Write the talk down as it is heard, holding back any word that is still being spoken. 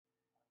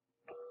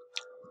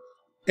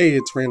Hey,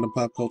 it's random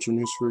pop culture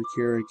news freak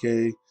here,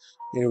 aka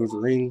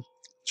MannyTendoWolverine.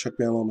 Check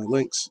me out on my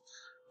links.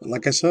 And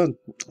like I said,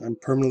 I'm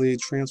permanently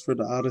transferred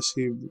to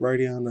Odyssey,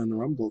 Radion, and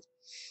Rumble.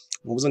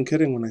 I wasn't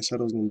kidding when I said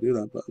I was going to do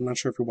that, but I'm not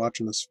sure if you're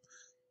watching this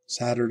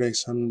Saturday,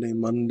 Sunday,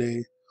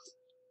 Monday.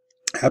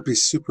 Happy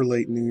super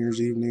late New Year's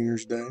Eve, New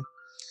Year's Day.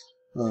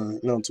 No,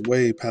 it's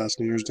way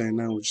past New Year's Day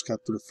now. We just got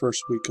through the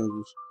first week of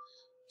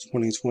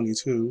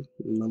 2022,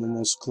 and I'm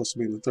almost close to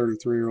being a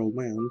 33-year-old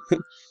man.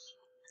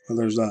 Well,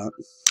 there's that.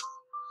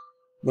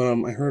 But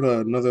I heard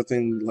another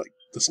thing, like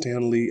the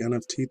Stan Lee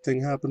NFT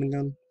thing happen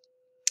again,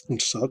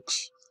 which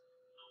sucks.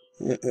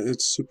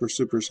 It's super,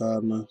 super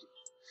sad, man.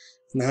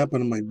 And it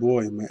happened to my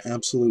boy, my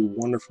absolute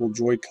wonderful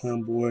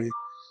Joy-Con boy.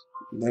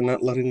 They're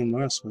not letting him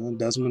rest, man.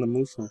 Desmond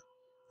Amofah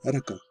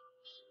Etika.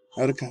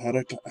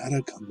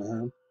 Etika,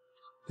 man.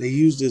 They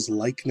used his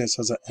likeness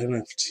as an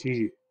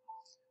NFT,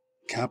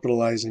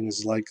 capitalizing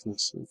his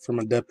likeness from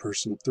a dead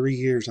person 3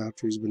 years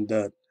after he's been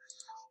dead.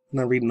 I'm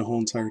not reading the whole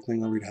entire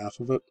thing, I'll read half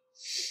of it.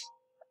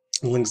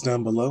 The link's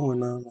down below,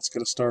 and let's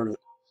get it started.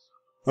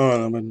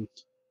 Oh, I've been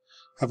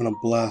having a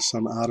blast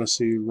on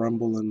Odyssey,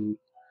 Rumble, and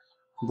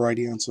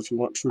Brighteon, so if you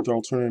want truth or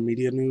alternative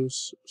media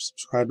news,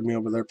 subscribe to me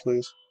over there,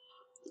 please.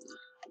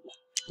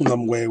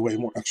 I'm way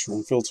more extra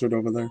unfiltered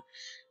over there.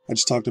 I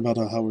just talked about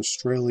how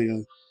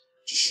Australia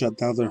just shut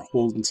down their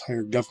whole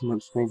entire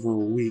government for over a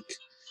week,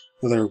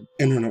 or their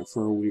internet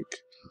for a week.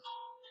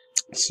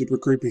 Super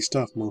creepy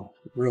stuff, man.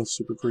 Real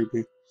super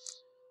creepy.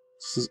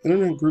 This is an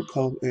internet group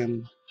called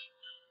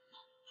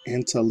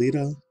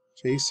Antalita,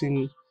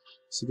 facing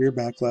severe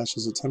backlash,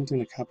 is attempting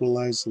to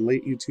capitalize the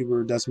late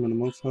YouTuber Desmond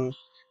Amofah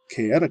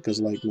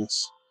Etika's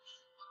likeness.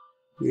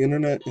 The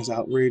internet is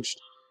outraged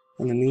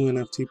on a new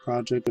NFT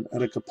project of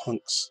Etika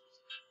punks.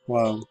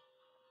 Wow.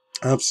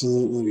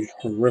 Absolutely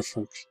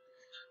horrific.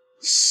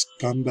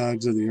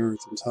 Scumbags of the earth,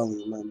 I'm telling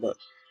you, man. But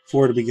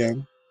before it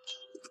began,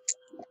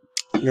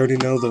 you already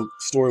know the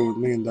story with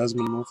me and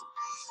Desmond Amofah.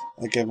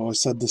 Like I've always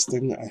said, this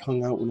thing, I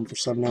hung out with him for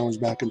 7 hours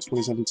back in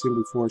 2017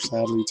 before,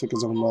 sadly, he took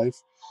his own life.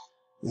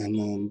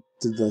 And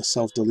did the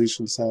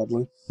self-deletion,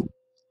 sadly.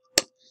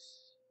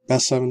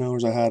 Best 7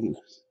 hours I had.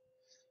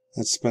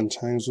 I'd spend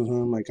times with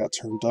him. I got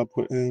turned up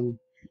with him.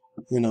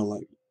 You know,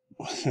 like,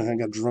 I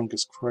got drunk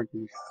as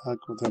crazy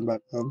heck with him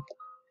back then.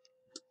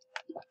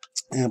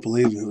 I can't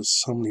believe it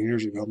was so many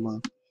years ago,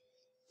 man.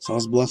 So I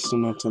was blessed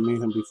enough to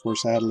meet him before,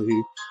 sadly,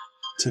 he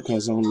took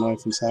his own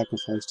life and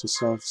sacrificed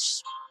himself.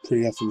 It's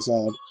pretty effing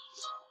sad.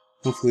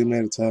 Hopefully he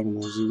made it to heaven.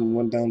 As he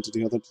went down to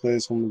the other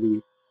place, I'm going to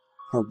be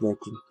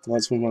heartbroken.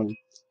 Let's move on.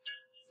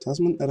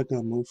 Desmond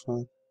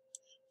Amofah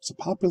is a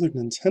popular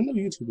Nintendo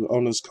YouTuber.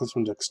 Oh, this comes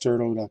from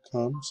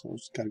Dexterto.com, so I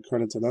just got to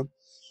credit to them.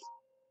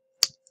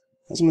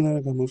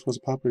 Desmond Amofah was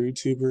a popular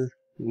YouTuber,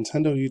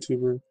 Nintendo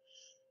YouTuber.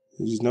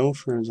 He's known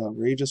for his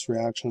outrageous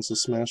reactions to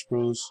Smash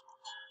Bros.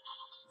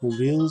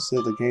 Reveals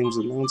that the game's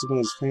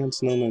announcement is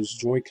fans known as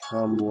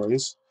Joy-Con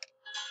boys.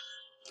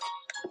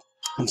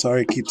 I'm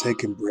sorry I keep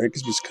taking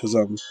breaks because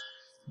I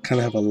kind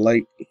of have a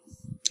light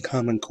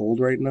common cold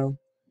right now.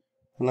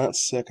 I'm not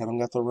sick. I don't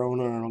got the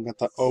Rona. I don't got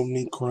the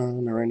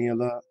Omicron or any of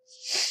that.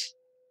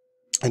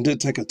 I did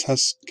take a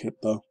test kit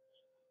though,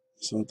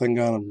 so thank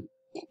God I'm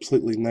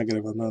completely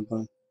negative on that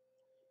thing.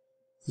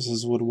 This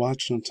is would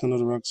watch Nintendo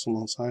Directs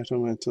alongside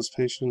him in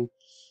anticipation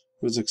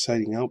of his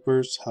exciting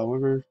outbursts.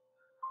 However,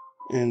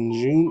 in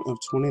June of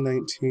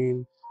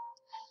 2019,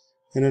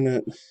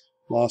 internet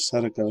lost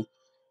Etika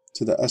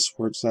to the S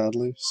word,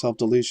 sadly,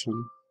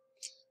 self-deletion.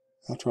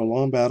 After a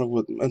long battle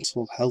with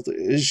mental health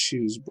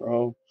issues,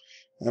 bro.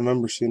 I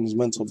remember seeing his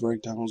mental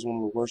breakdown. It was one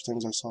of the worst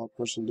things I saw a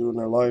person do in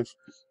their life.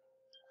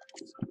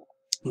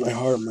 My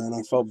heart, man,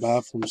 I felt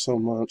bad for him so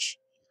much.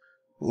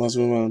 Let's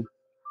move on.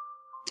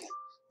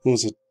 It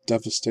was a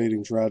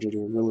devastating tragedy,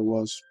 it really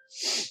was.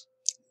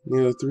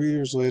 Nearly 3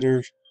 years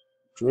later,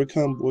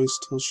 Joy-Con boys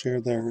still share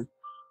their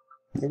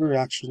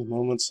reaction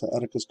moments to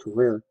Etika's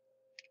career.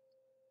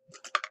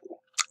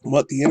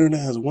 But the internet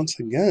has once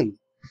again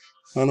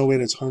found a way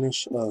to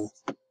tarnish a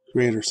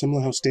creator,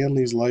 similar how Stan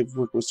Lee's life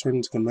work was turned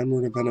into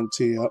commemorative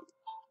NFT.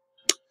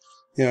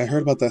 Yeah, I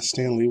heard about that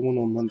Stan Lee one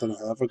a month and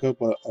a half ago,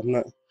 but I'm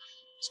not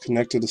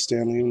connected to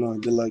Stan Lee, even though I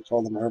did like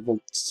all the Marvel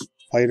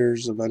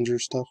Fighters,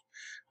 Avengers stuff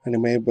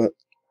anime, but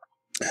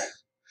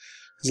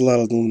there's a lot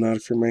of Illuminati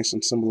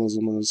Freemason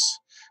symbolism as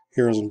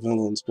heroes and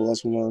villains, but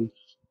let's move on.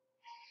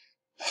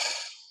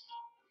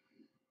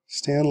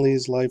 Stan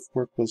Lee's life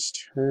work was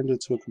turned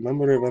into a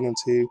commemorative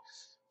NFT,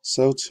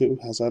 so too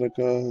has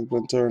Etika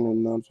been turned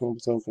into a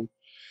non-fungible token.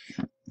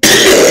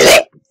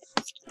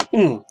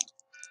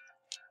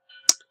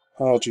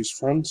 Apologies,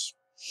 friends.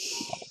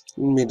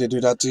 Didn't mean to do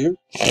that to you.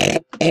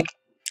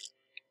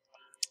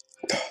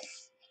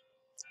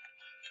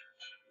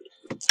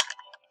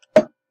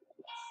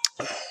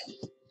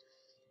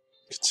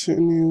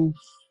 Continue.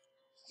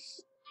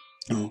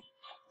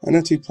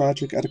 NFT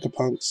project Etika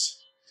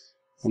Punks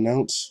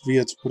announced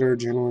via Twitter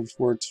January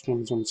 4,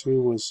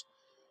 2022 was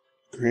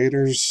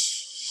creators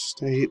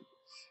state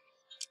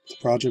the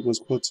project was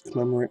quote to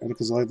commemorate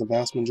Etika's life. The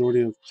vast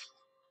majority of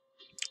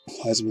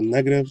replies have been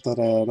negative.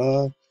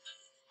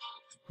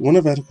 One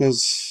of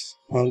Etika's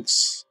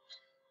punks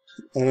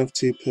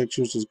NFT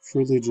pictures is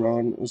crudely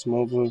drawn as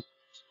Amofah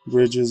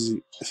bridges.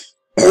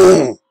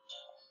 No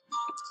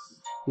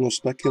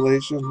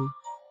speculation.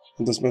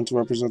 It is meant to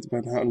represent the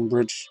Manhattan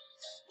Bridge.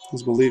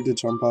 Is believed to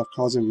jump off,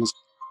 causing his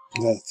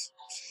death.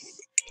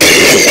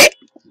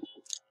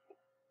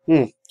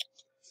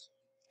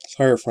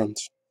 Sorry,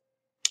 friends.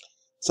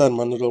 Sad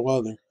one little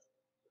weather.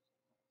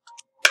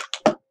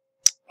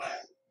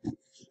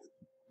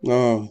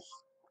 No,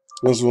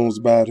 this one was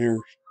bad here.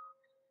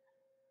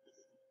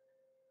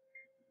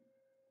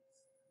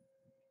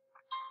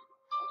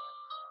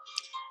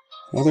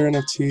 Another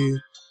NFT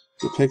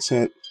depicts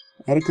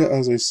Etika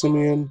as a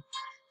simian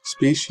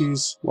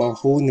species while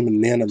holding a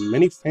banana.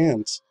 Many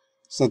fans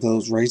said that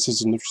was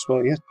racist and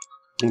disrespectful. Yeah,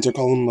 and they're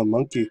calling him a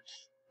monkey.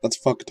 That's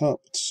fucked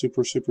up. It's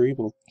super, super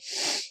evil.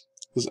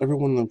 Because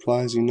everyone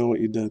implies you know what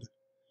you did.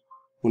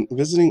 When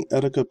visiting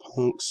Etika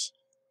Punk's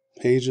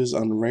pages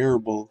on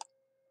Rarible,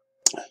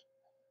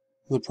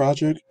 the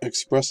project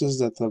expresses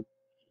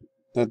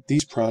that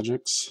these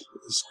projects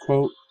is,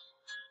 quote,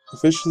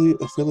 officially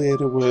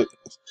affiliated with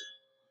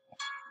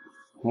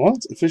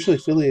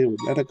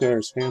Etika or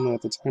his family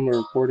at the time of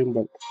recording,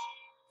 but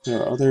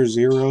there are other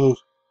zero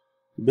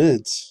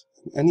bids.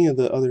 Any of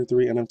the other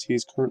 3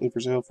 NFTs currently for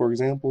sale, for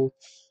example,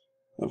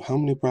 of how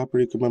many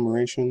property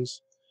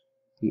commemorations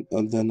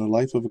than the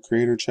life of a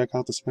creator. Check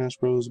out the Smash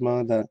Bros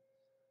mod that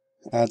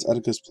adds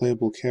Etika's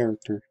playable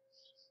character.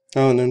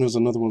 Oh, and then there's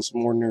another one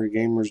some ordinary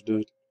gamers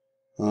did.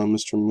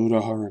 Mr.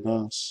 Mudahar and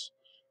us.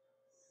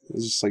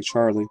 It's just like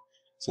Charlie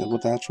said,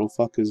 what the actual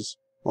fuck is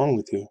wrong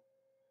with you?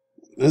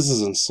 This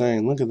is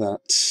insane. Look at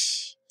that.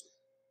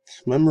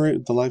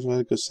 Commemorate the life of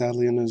Etika.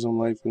 Sadly, in his own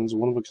life, and it's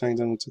one of a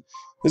kind.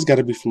 This got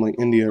to be from like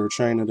India or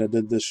China that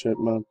did this shit,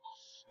 man.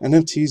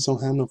 NFTs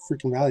don't have no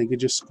freaking value. You could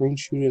just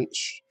screenshot it,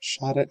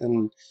 shot it,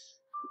 and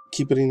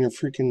keep it in your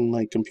freaking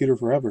like computer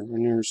forever,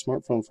 in your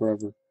smartphone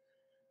forever.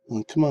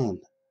 Like, come on.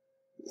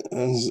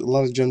 And a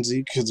lot of Gen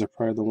Z kids are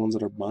probably the ones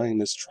that are buying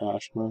this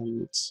trash,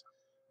 man. It's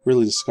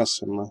really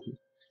disgusting, man.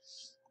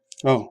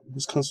 Oh,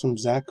 this comes from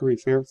Zachary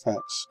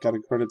Fairfax. Gotta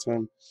credit to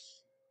him.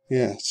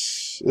 Yeah,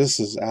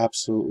 this is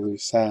absolutely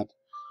sad.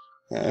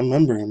 I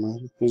remember him,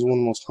 man. He was one of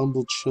the most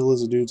humble,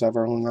 chillest dudes I've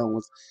ever hung out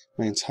with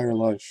my entire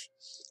life.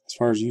 As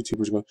far as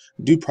YouTubers go,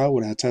 dude probably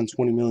would have had 10,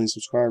 20 million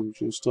subscribers.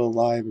 He was still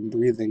alive and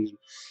breathing and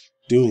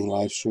doing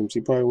live streams.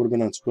 He probably would have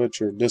been on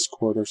Twitch or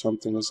Discord or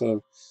something instead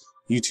of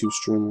YouTube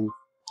streaming.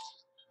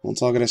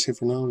 That's all I gotta say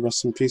for now.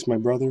 Rest in peace, my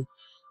brother,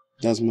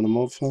 Desmond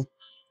Amofah.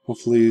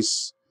 Hopefully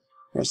he's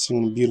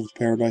resting in a beautiful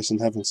paradise in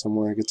heaven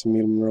somewhere. I get to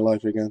meet him in real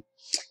life again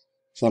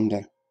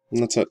someday.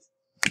 And that's it.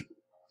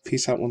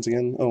 Peace out once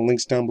again. Oh,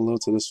 links down below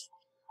to this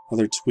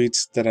other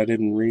tweets that I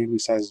didn't read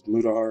besides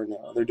Mudahar and the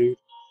other dude.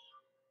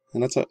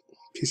 And that's it.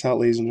 Peace out,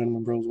 ladies and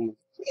gentlemen, bros,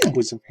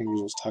 boys and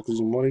fingers, tacos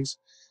and buddies.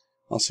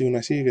 I'll see you when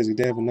I see you guys. Good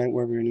day, have a night,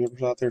 wherever you're in the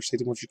universe out there. Stay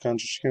tuned for your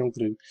conscious channel,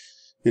 including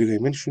video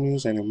game industry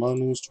news, anime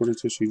news, Twitter,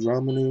 Twitch,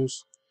 drama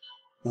news,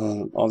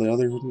 all the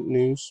other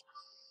news,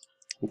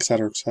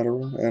 etc., etc.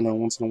 And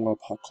once in a while,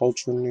 pop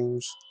culture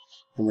news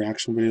and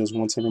reaction videos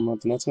once every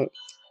month. And that's it.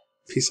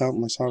 Peace out,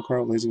 my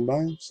sauerkraut, lazy and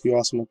bye. See you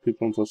awesome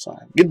people on the flip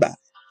side. Goodbye.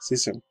 See you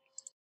soon.